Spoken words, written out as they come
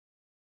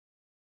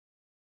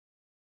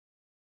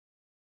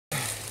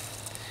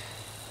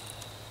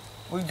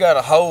We've got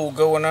a hole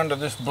going under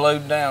this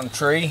blowed down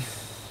tree.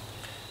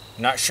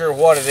 Not sure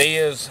what it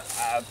is.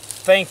 I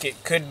think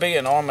it could be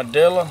an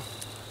armadillo,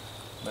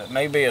 but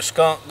maybe a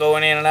skunk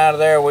going in and out of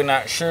there. We're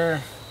not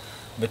sure.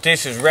 But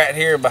this is right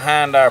here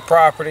behind our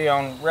property,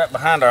 right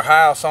behind our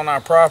house on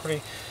our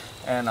property.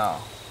 And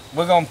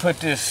we're gonna put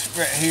this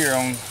right here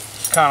on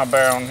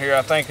conibear on here.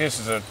 I think this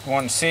is a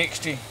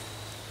 160.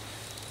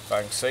 If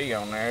I can see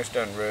on there, it's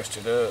done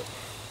rusted up.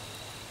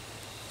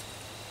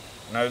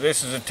 No,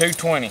 this is a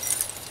 220.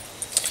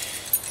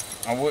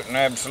 I wasn't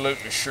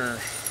absolutely sure.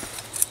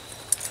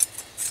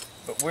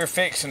 But we're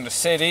fixing to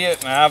set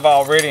it,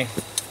 and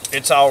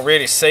it's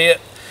already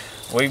set.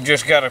 We've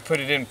just got to put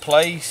it in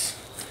place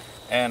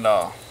and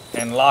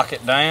lock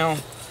it down.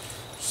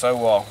 So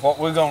what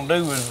we're gonna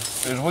do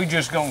is we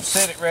just gonna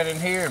set it right in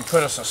here and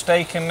put us a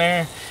stake in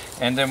there,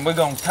 and then we're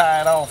gonna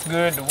tie it off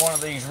good to one of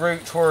these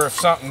roots where if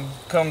something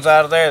comes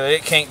out of there that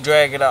it can't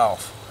drag it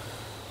off.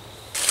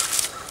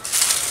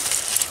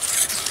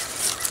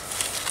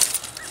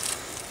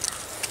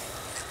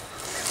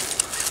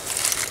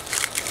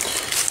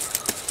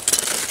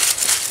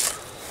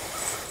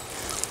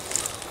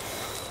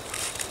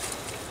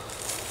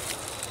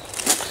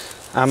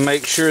 I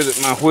make sure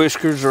that my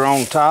whiskers are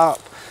on top,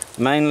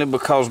 mainly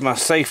because my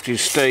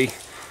safeties stay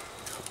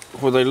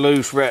where they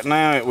loose. Right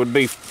now it would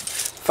be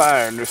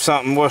fired. If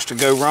something was to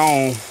go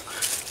wrong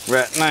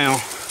right now,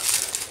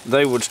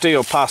 they would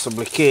still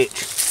possibly catch.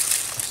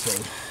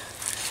 So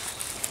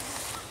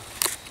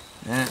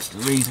that's the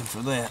reason for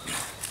that.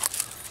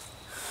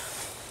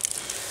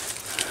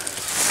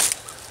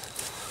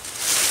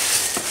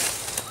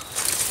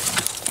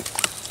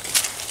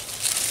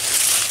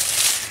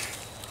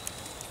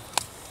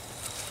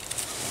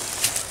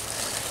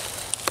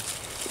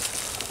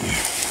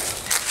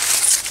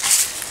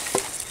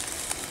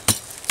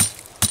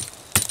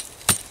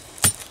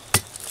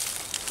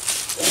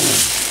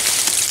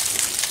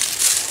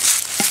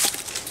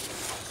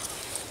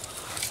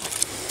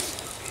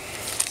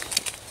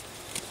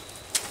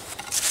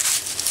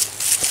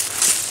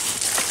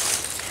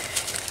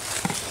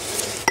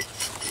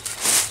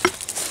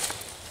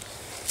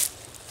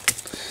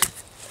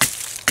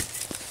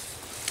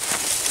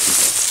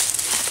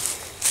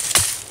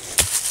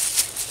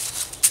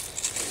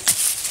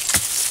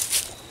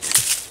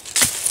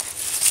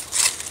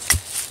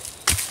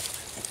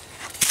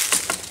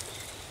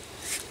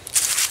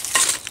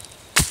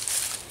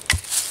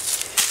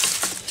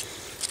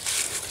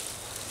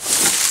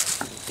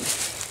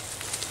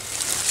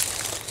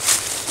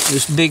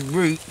 This big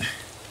root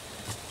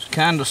is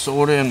kind of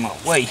sort of in my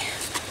way,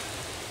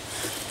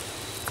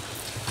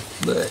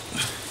 but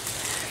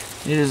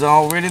it is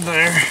already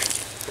there,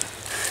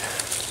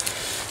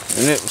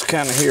 and it was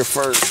kind of here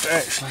first.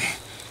 Actually,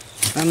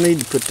 I need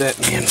to put that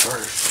in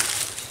first.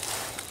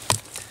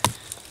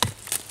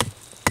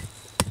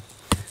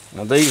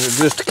 Now these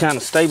are just to kind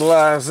of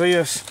stabilize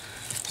this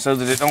so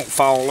that it don't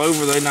fall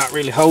over. They're not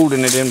really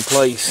holding it in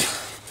place,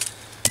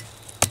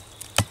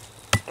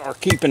 or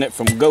keeping it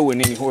from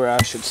going anywhere,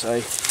 I should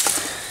say.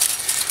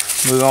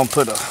 We're gonna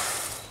put a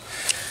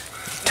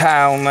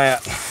tie on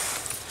that,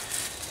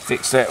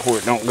 fix that where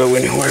it don't go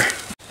anywhere.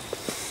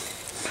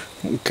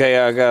 Okay,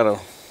 I got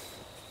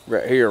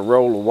right here a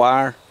roll of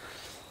wire,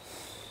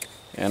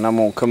 and I'm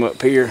gonna come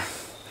up here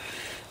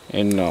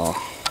and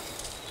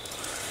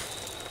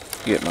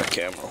get my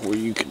camera where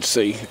you can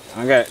see.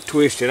 I got it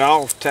twisted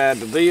off, tied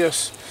to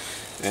this,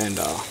 and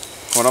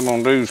what I'm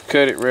gonna do is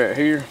cut it right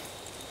here.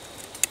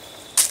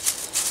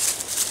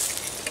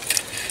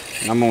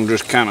 I'm gonna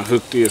just kind of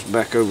hook this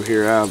back over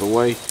here out of the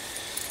way.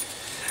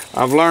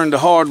 I've learned the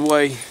hard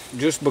way,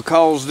 just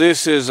because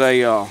this is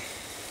a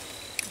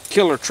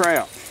killer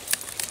trap,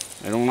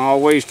 they don't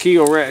always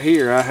kill right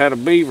here. I had a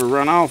beaver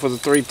run off with a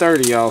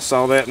 330. Y'all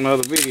saw that in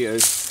other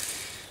videos.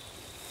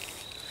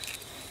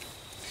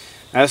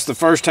 That's the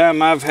first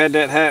time I've had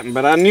that happen,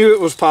 but I knew it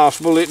was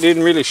possible. It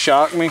didn't really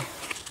shock me.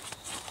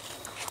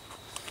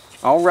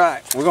 All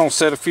right, we're gonna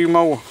set a few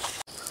more.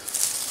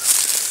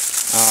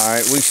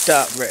 Alright, we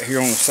stopped right here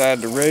on the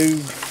side of the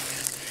road,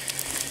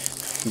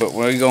 but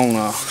we're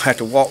gonna have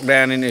to walk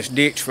down in this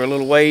ditch for a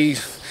little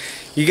ways.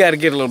 You got to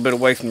get a little bit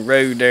away from the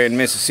road there in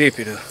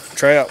Mississippi to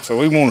trap, so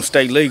we want to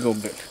stay legal,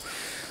 but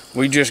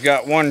we just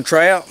got one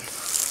trap.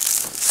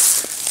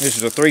 This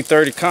is a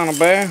 330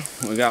 conibear.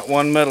 We got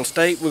one metal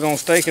stake. We're gonna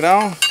stake it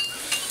off,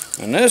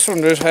 and this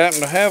one just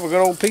happened to have a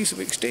good old piece of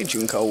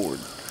extension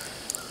cord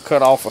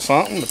cut off of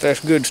something, but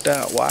that's good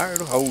stout wire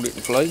to hold it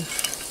in place.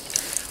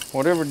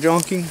 Whatever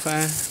junk you can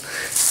find.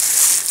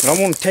 But I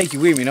want to take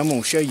you with me, and I'm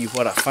going to show you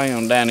what I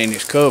found down in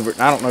this covert.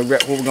 I don't know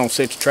right where we're going to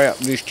set the trap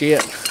just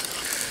yet,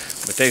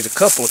 but there's a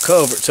couple of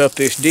coverts up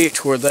this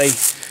ditch where they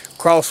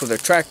cross with their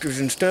tractors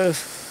and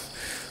stuff.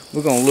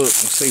 We're going to look and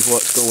see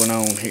what's going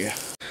on here.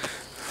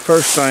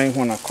 First thing,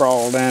 when I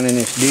crawl down in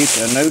this ditch,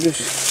 I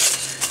noticed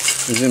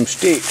is them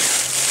sticks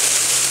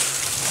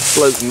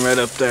floating right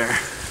up there.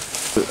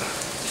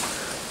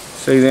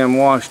 See them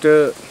washed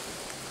up?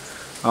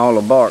 All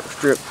the bark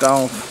stripped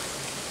off.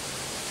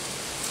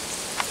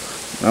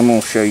 I'm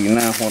going to show you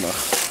now what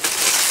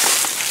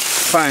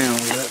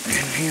found up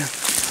in here.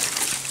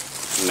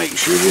 Make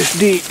sure this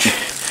ditch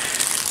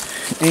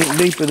ain't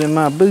deeper than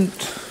my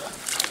boots.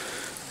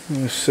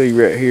 Let's see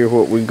right here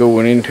what we're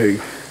going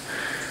into.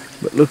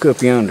 But look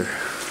up yonder.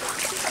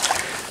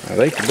 Now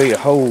there could be a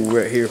hole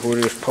right here where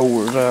this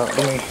pours out.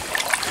 Let me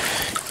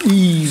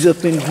ease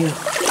up in here.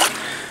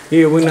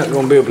 Yeah, we're not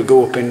gonna be able to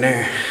go up in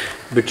there.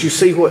 But you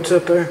see what's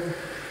up there?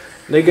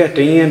 They got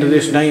the end of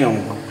this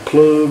dam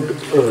plugged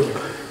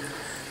up.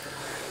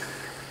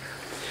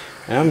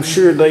 And I'm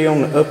sure they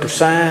on the upper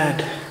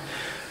side.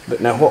 But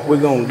now what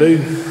we're gonna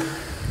do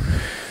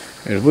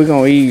is we're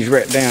gonna ease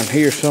right down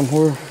here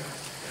somewhere.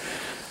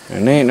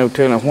 And there ain't no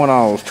telling what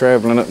all's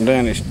traveling up and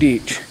down this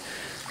ditch.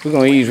 We're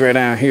gonna ease right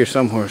down here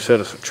somewhere and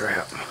set us a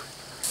trap.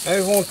 I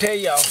just wanna tell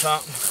y'all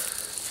something.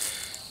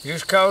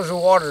 Just cause the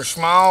water's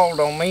small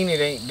don't mean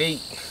it ain't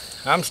deep.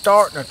 I'm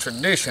starting a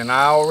tradition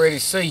I already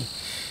see.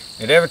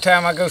 That every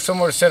time I go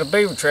somewhere to set a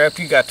beaver trap,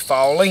 you got to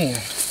fall in.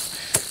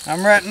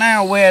 I'm right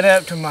now wet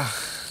up to my,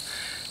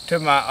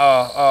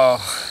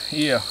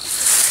 yeah.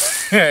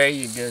 There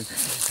you go.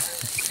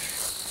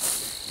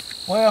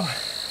 Well,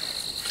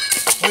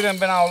 we done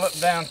been all up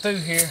down through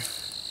here.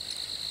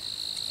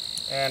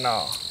 And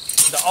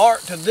the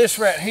art to this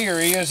right here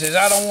is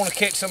I don't want to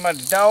catch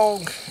somebody's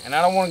dog, and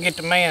I don't want to get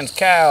the man's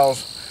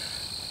cows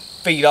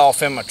feed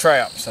off in my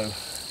trap. So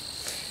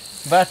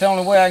about the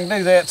only way I can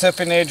do that's up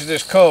in the edge of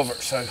this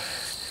culvert. So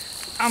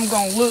I'm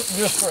gonna look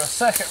just for a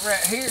second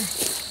right here,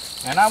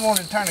 and I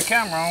wanted to turn the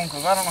camera on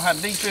because I don't know how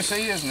deep this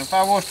is, and if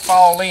I was to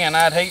fall in,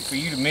 I'd hate for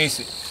you to miss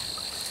it.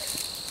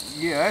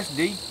 Yeah, that's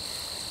deep.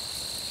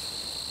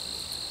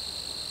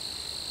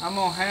 I'm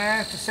gonna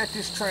have to set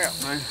this trap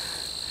though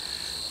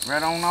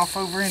right on off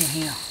over in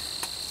here,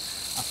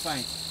 I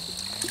think.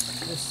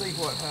 Let's see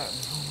what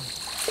happens.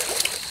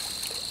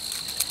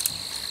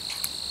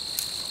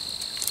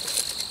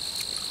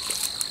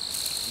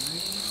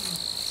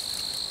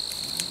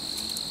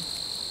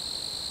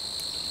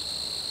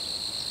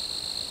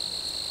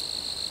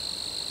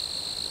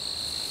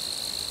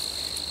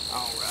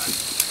 Alright,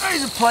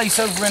 there's a place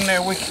over in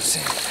there we can see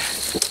it.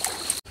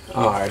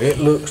 Alright, it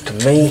looks to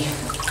me,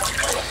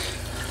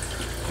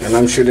 and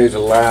I'm sure there's a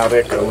loud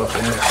echo up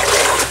in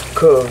this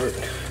cupboard,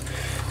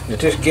 that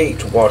this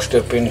gate's washed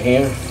up in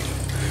here.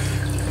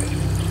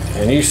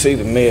 And you see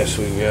the mess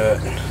we got.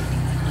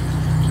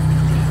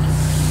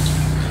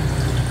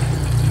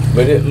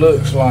 But it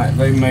looks like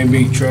they may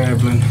be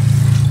traveling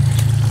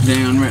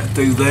down right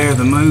through there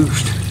the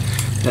most.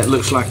 That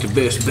looks like the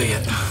best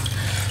bet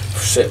for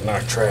setting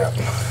our trap.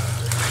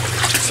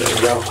 So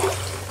y'all,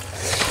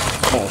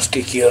 I'm gonna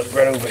stick you up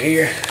right over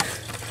here.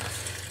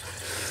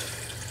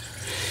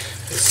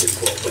 Let's see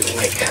what we can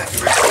make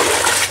happen.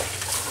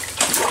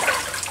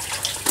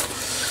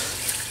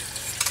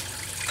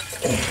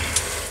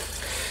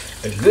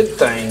 The good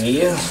thing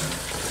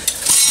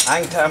is,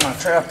 I can tie my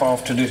trap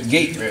off to this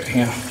gate right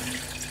here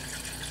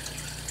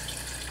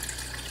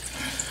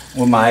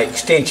with my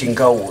extension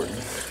cord.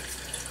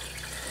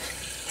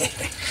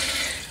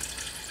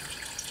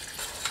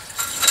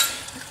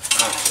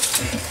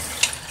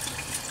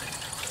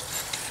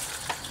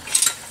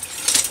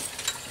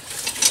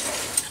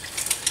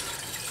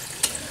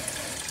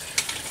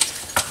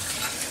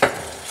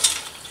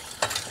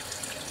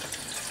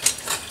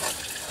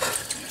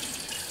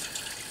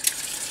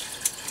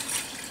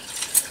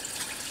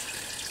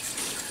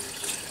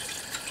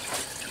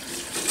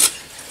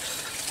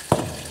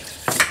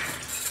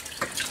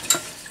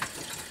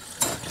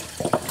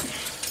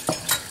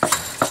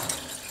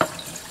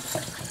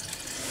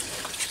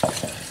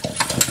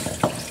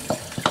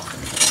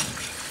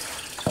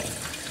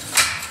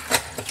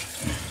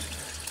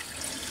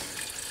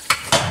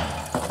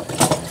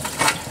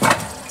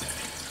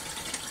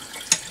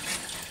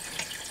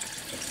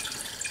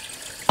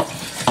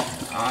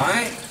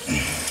 Alright,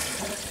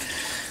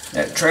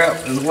 that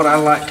trap is what I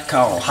like to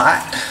call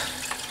hot.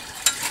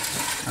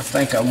 I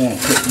think I want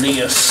to put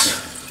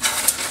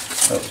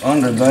this up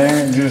under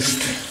there just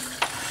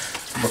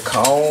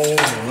because,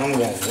 and I'm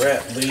going to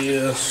wrap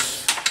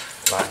this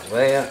like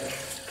that a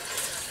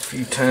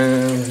few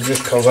times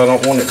just because I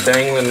don't want it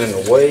dangling in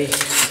the way.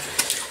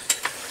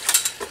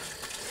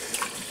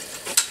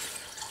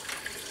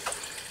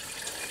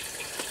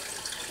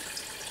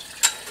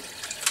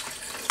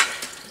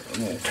 I'm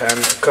going to tie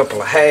a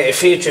couple of half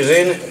hitches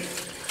in it.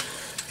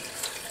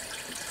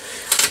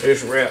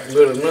 This wrap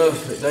good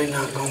enough that they're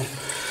not going to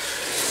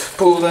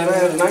pull that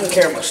out, and I can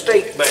carry my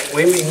stake back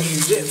with me and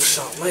use it for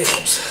something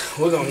else.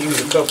 We're going to use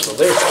a couple of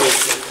their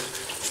sticks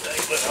to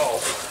stake it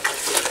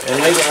off.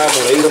 And they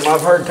liable to eat them.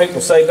 I've heard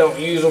people say don't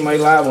use them, they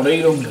liable to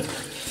eat them.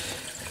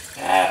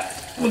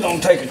 But we're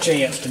going to take a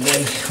chance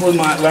today. We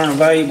might learn a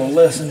valuable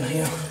lesson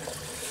here.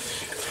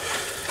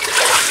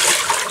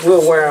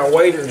 We'll wear our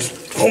waders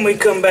when we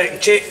come back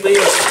and check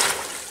this.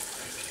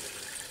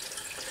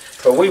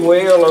 But we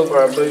will over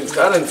our boots.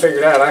 I done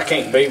figured out I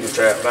can't beaver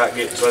trap without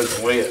getting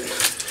soaking wet.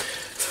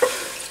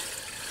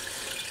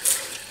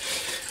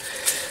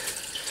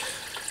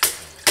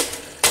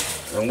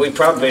 And we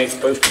probably ain't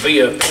supposed to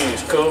be up in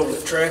this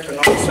culvert trapping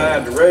on the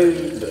side of the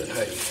road, but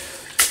hey,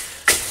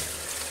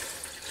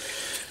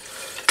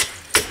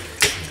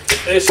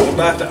 this is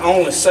about the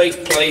only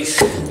safe place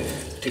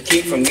to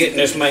keep from getting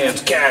this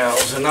man's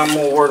cows, and I'm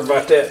more worried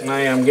about that than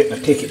I am getting a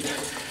ticket.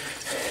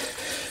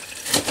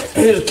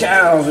 His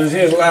cows is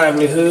his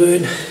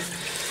livelihood,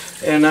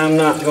 and I'm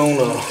not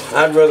gonna,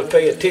 I'd rather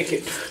pay a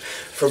ticket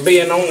for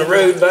being on the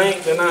road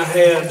bank than I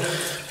had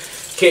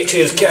catch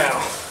his cow.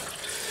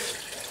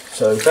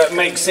 So if that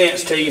makes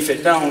sense to you, if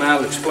it don't,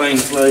 I'll explain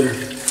it later.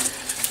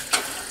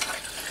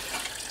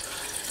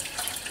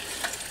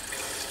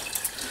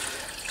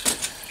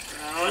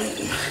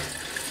 Alright,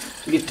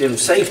 get them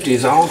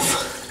safeties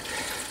off.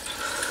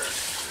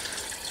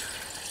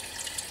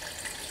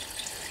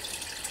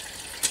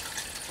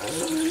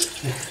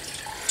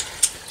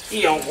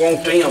 You don't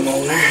want them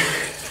on there.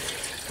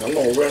 I'm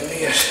gonna run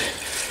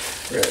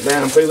this right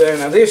down through there.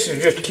 Now this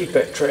is just to keep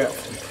that trap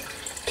from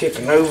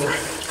tipping over.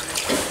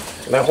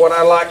 Now what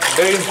I like to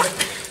do,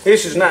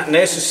 this is not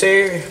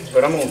necessary,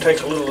 but I'm gonna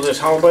take a little of this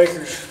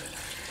Hallbaker's,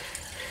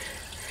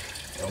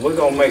 and we're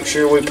gonna make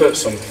sure we put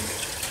some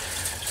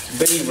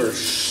beaver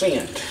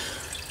scent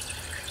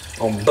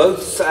on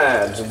both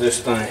sides of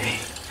this thing.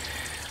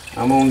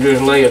 I'm gonna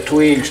just lay a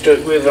twig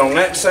stuck with it on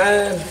that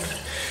side,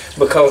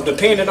 because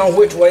depending on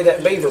which way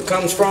that beaver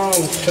comes from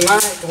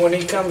tonight, when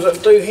he comes up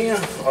through here,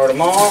 or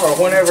tomorrow, or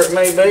whenever it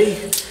may be,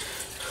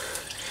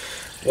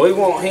 we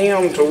want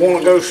him to want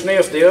to go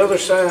sniff the other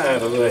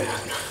side of that.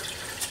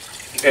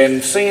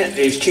 And scent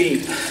is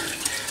cheap.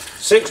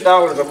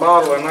 $6 a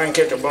bottle, and I can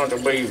catch a bunch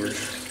of beavers.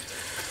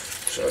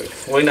 So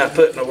we're not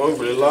putting an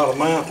overly lot of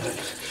amount.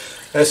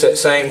 That's that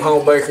same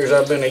Hallbaker's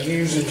I've been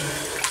using.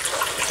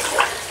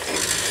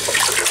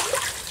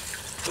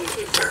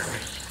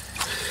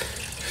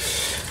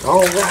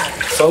 All right,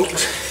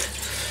 folks.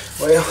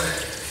 Well,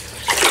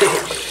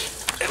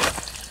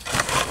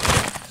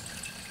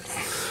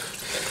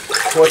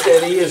 what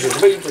that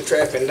is beaver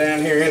trapping down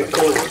here in the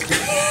corner.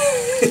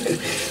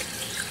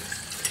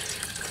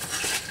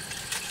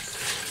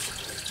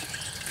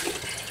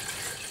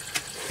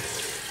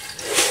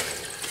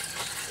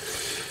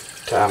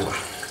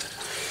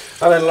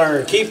 I done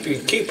learned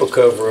keep a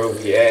cover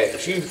over your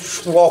axe. You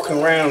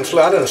walking around,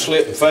 I done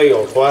slipped and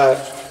fell twice,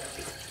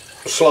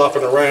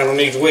 slopping around on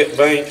these wet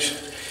banks.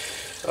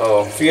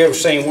 If you ever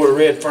seen Where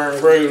Red Fern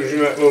Grows, you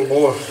that little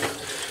boy,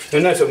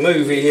 and that's a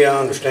movie, yeah, I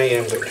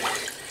understand, but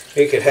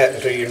it could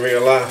happen to you in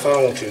real life. I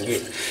don't want you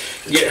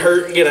to get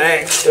hurt and get an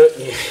axe stuck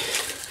in you.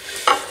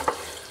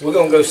 We're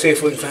gonna go see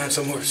if we can find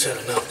somewhere to set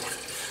another one.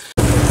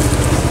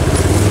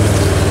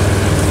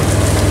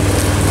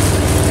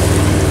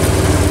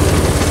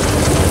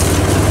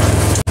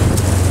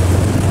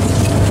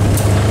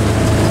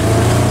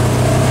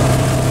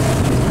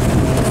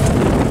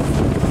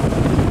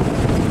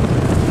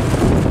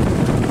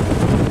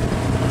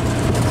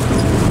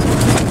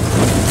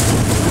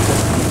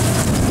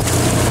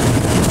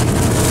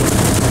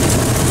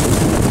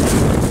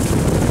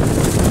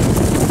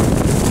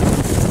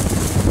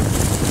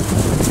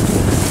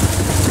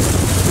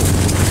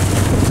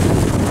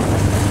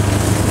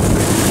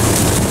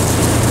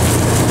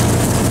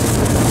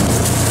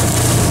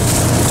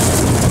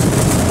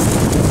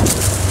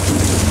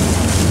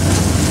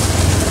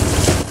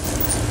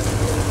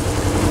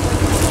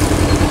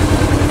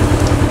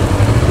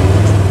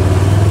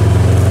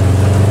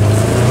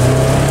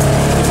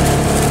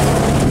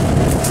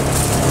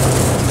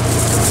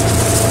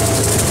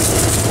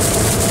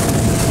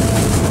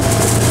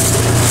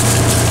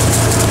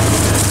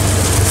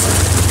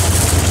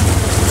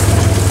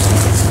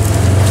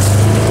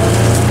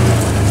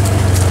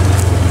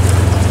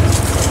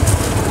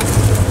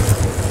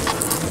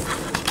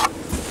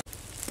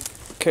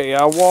 Okay,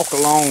 I walk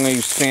along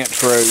these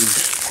fence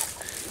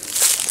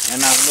roads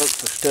and I look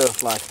for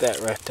stuff like that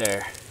right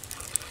there.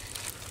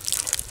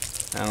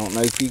 I don't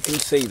know if you can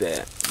see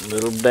that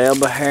little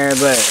dab of hair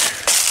there.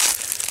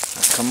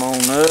 I come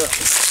on up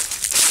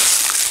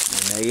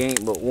and they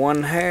ain't but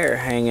one hair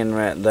hanging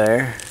right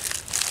there.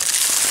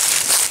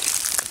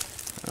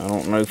 I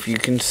don't know if you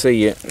can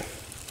see it,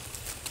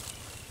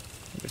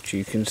 but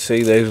you can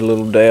see there's a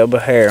little dab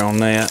of hair on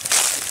that.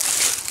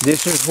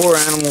 This is where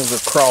animals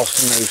are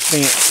crossing those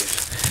fences.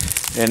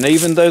 And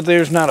even though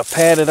there's not a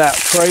padded out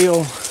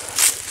trail,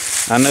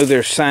 I know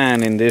there's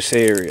sign in this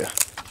area.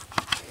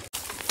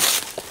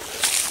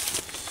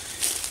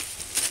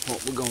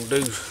 What we're gonna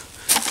do,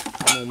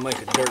 I'm gonna make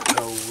a dirt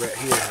hole right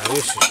here.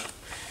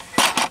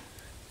 Now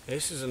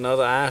this is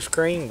another ice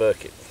cream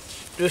bucket.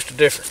 Just a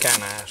different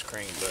kind of ice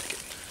cream bucket.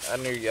 I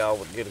knew y'all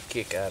would get a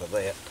kick out of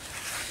that.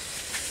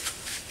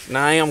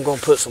 Now I am gonna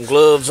put some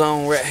gloves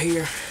on right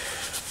here.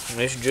 And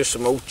this is just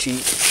some old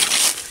cheap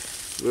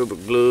rubber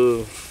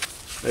gloves.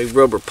 They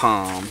rubber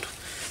palmed.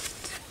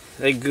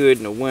 They good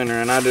in the winter,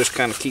 and I just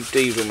kind of keep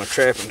these with my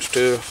trapping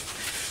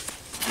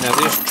stuff. Now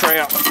this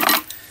trap,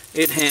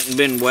 it hadn't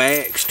been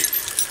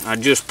waxed. I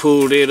just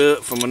pulled it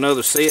up from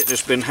another set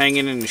that's been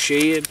hanging in the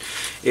shed.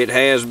 It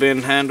has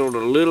been handled a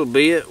little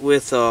bit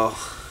with,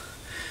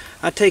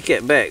 I take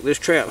that back, this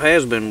trap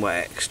has been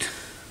waxed.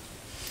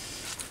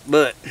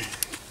 But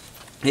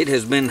it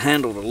has been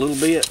handled a little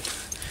bit.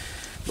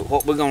 But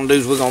what we're gonna do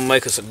is we're gonna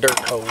make us a dirt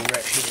hole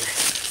right here.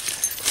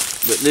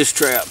 But this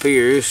trap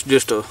here is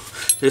just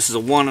this is a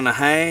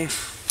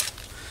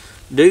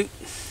 1.5 dude.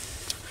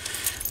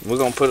 We're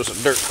gonna put us a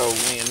dirt hole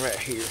in right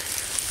here.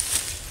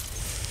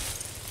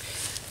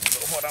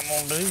 But what I'm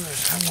gonna do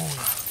is I'm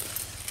gonna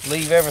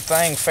leave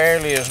everything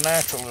fairly as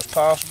natural as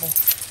possible.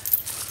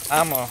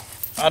 I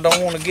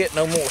don't want to get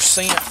no more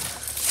scent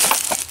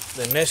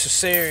than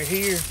necessary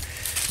here,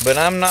 but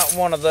I'm not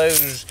one of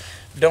those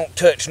don't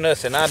touch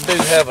nothing. I do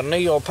have a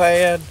nail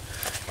pad.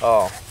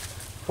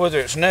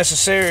 Whether it's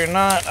necessary or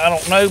not, I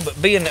don't know,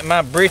 but being that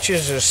my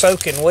britches are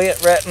soaking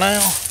wet right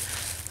now,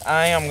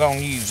 I am going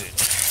to use it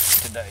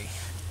today.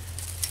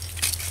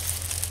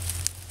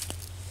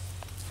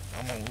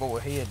 I'm going to go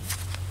ahead and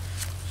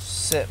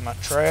set my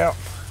trap.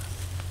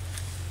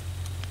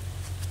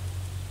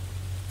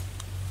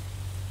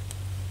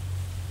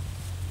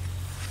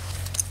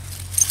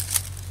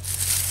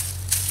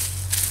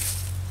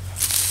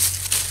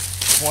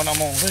 What I'm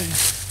going to do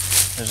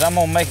is I'm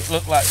going to make it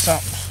look like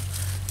something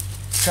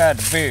tried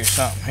to bury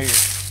something here.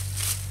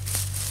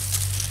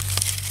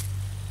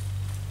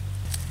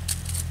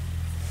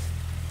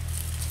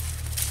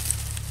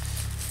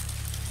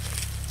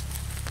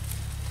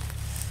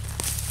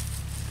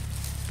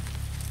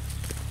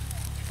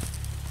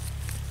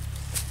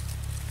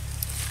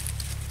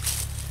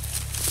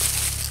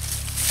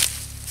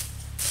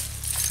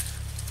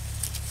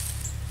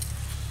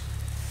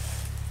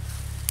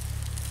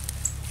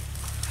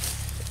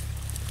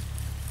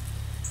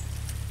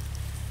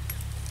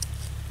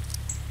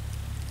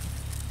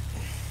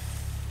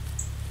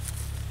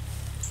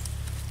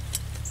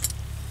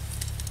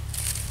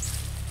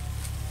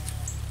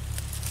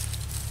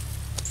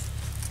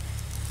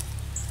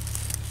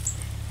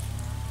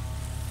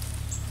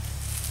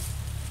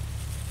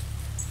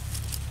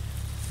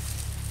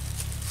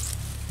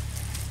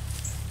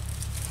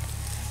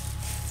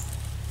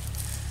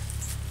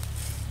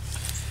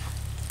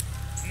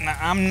 Now,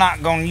 I'm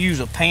not going to use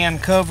a pan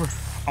cover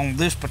on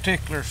this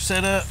particular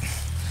setup.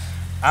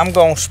 I'm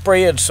going to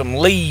spread some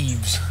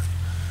leaves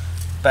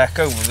back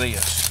over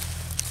this.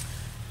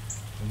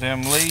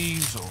 Them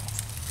leaves, or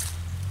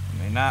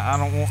I mean, I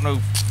don't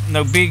want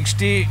no big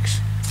sticks.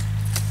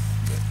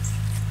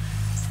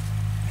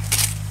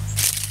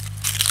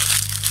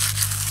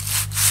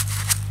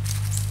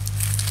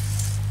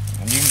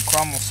 And you can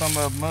crumble some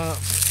of them up.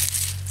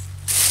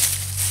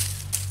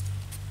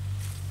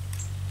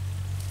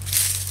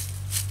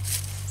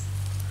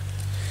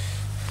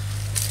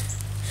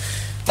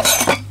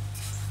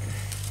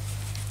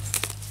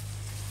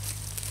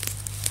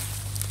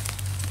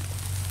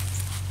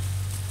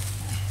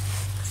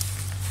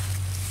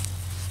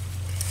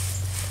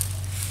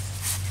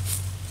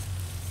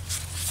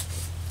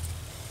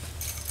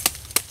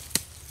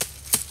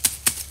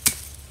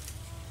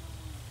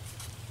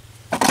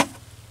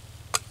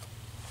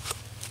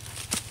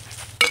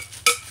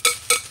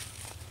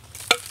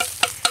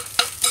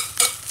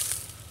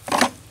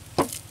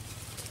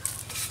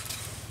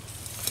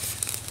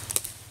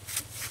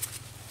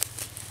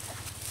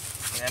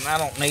 And I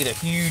don't need a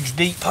huge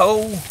deep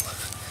hole.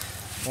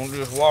 I'm gonna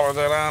just water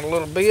that out a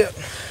little bit.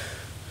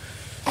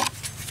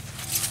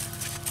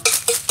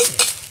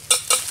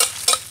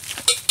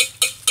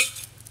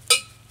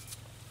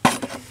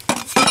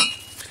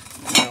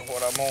 Now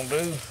what I'm gonna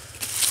do,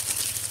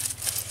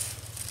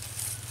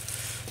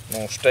 I'm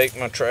gonna stake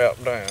my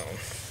trap down.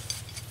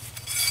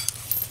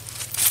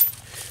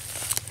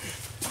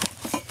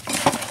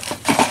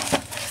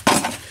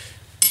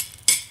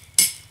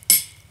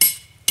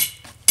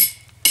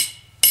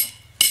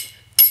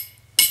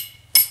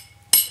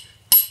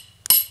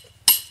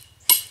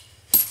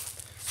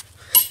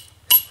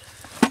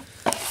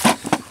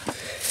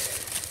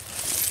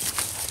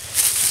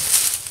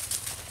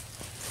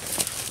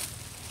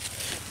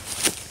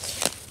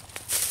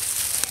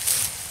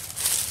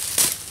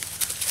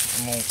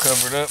 I'm going to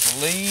cover it up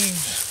with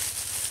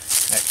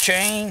leaves, that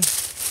chain.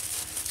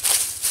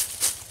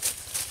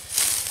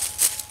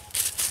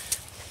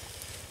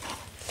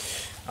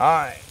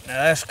 Alright,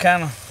 now that's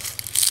kind of,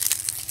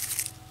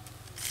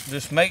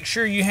 just make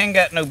sure you ain't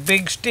got no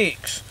big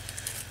sticks,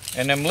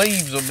 and them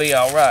leaves will be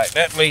alright.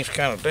 That leaf's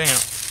kind of damp,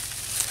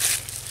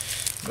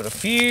 but a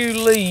few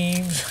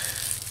leaves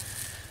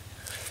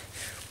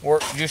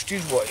work just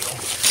as well.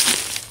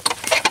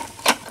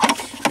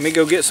 Let me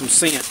go get some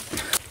scent.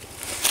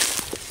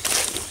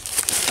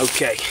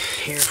 Okay,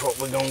 here's what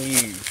we're gonna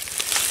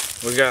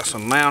use. We got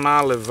some Mount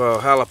Olive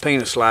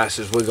jalapeno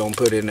slices we're gonna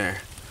put in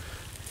there.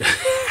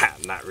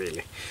 Not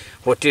really.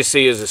 What this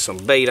is some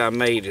bait I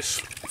made. It's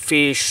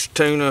fish,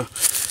 tuna.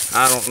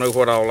 I don't know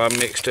what all I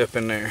mixed up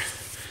in there.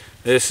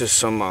 This is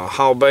some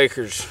Hall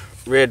Baker's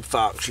red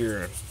fox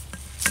urine.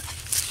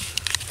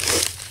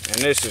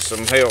 And this is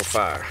some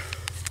hellfire.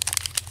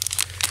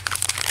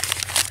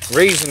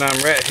 Reason I'm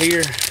right here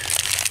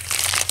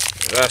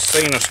is I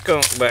seen a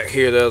skunk back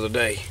here the other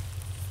day.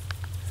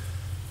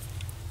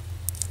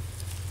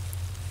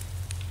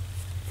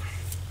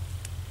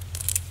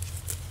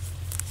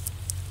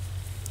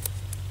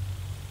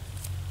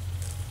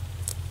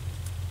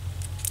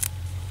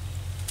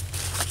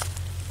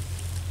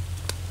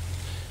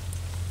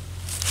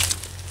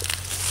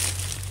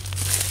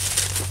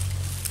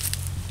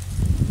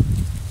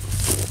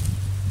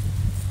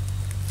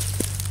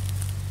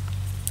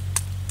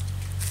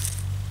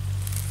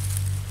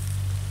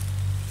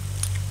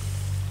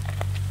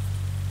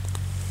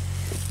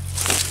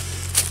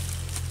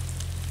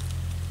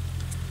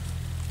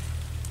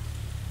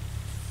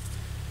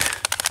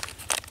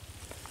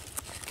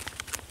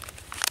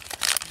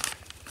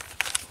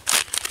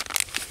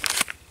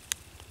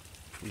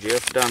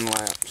 Jeff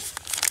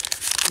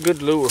Dunlap's.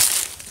 Good lure.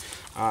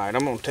 Alright,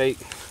 I'm gonna take,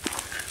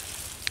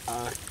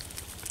 I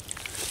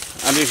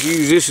just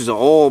use this as an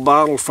oil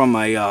bottle from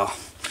a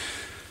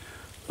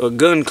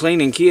gun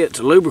cleaning kit. It's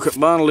a lubricant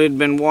bottle. It had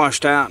been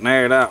washed out and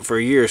aired out for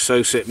a year or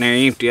so, sitting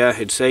there empty. I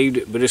had saved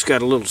it, but it's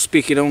got a little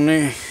spigot on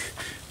there.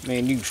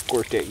 Man, you can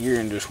squirt that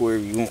urine just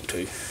wherever you want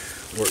to.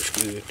 Works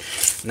good.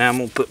 Now I'm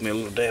gonna put me a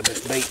little dab of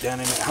this bait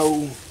down in that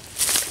hole.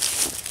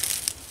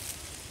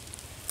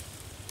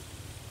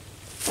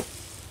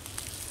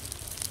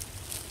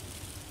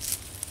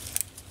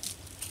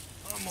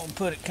 I'm gonna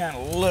put it kind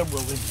of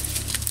liberally.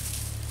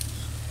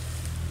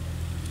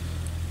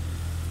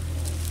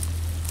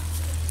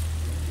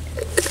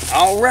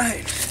 All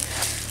right,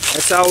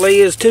 that's all there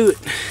is to it.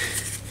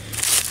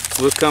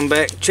 We'll come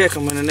back and check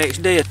them in the next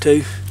day or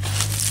two.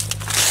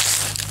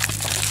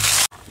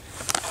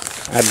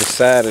 I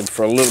decided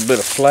for a little bit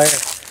of flair,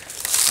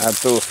 I'd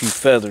throw a few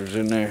feathers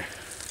in there.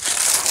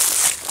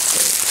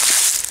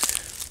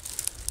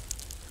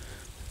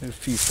 There's a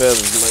few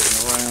feathers laying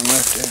around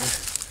right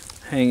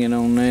there, hanging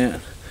on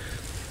that.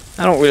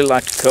 I don't really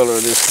like the color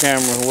of this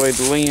camera, the way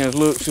the lens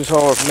looks. It's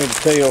hard for me to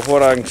tell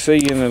what I can see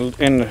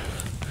in the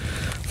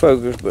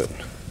focus, but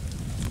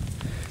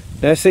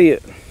that's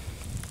it.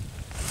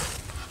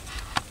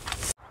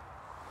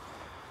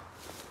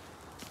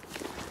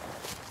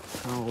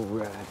 All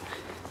right,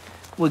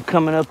 we're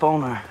coming up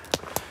on our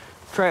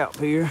trap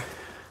here.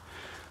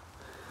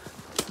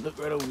 Look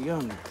right over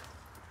yonder.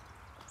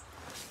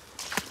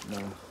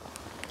 No,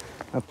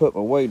 I put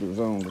my waders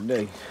on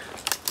today.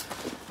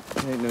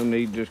 Ain't no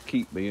need to just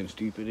keep being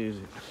stupid, is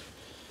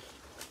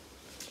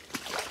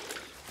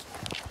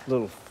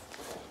it?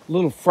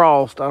 Little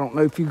frost. I don't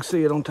know if you can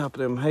see it on top of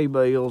them hay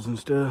bales and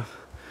stuff.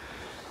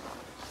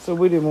 So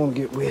we didn't want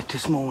to get wet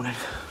this morning.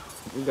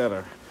 We got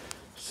our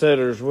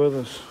setters with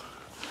us.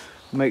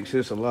 Makes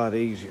this a lot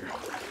easier.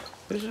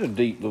 This is a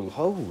deep little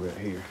hole right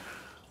here.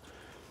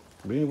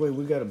 But anyway,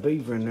 we got a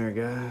beaver in there,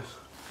 guys.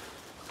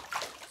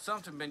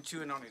 Something been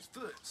chewing on his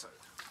foot, so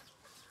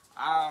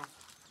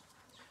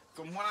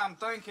from what I'm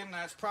thinking,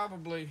 that's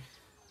probably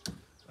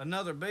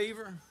another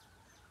beaver.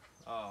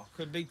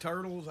 Could be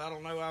turtles. I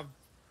don't know. I've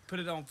put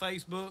it on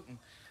Facebook and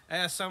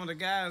asked some of the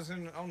guys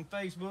on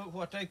Facebook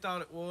what they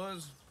thought it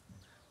was.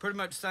 Pretty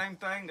much the same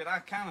thing that I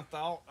kind of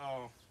thought.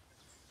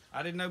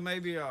 I didn't know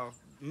maybe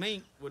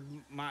mink would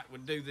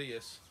do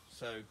this.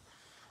 So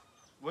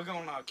we're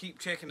gonna keep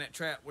checking that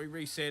trap. We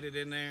reset it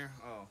in there.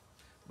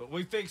 But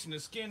we fixing to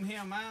skin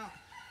him out.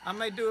 I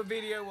may do a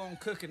video on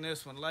cooking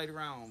this one later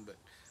on, but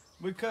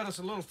we cut us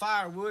a little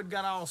firewood,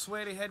 got all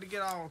sweaty, had to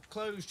get all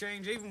clothes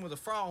changed, even with the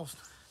frost.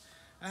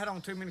 I had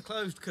on too many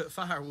clothes to cut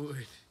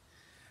firewood.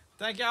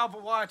 Thank y'all for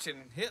watching.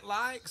 Hit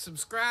like,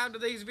 subscribe to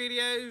these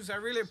videos. I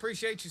really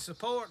appreciate your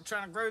support. I'm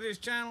trying to grow this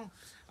channel.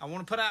 I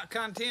want to put out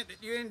content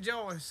that you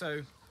enjoy,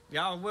 so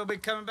y'all will be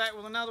coming back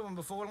with another one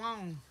before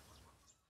long.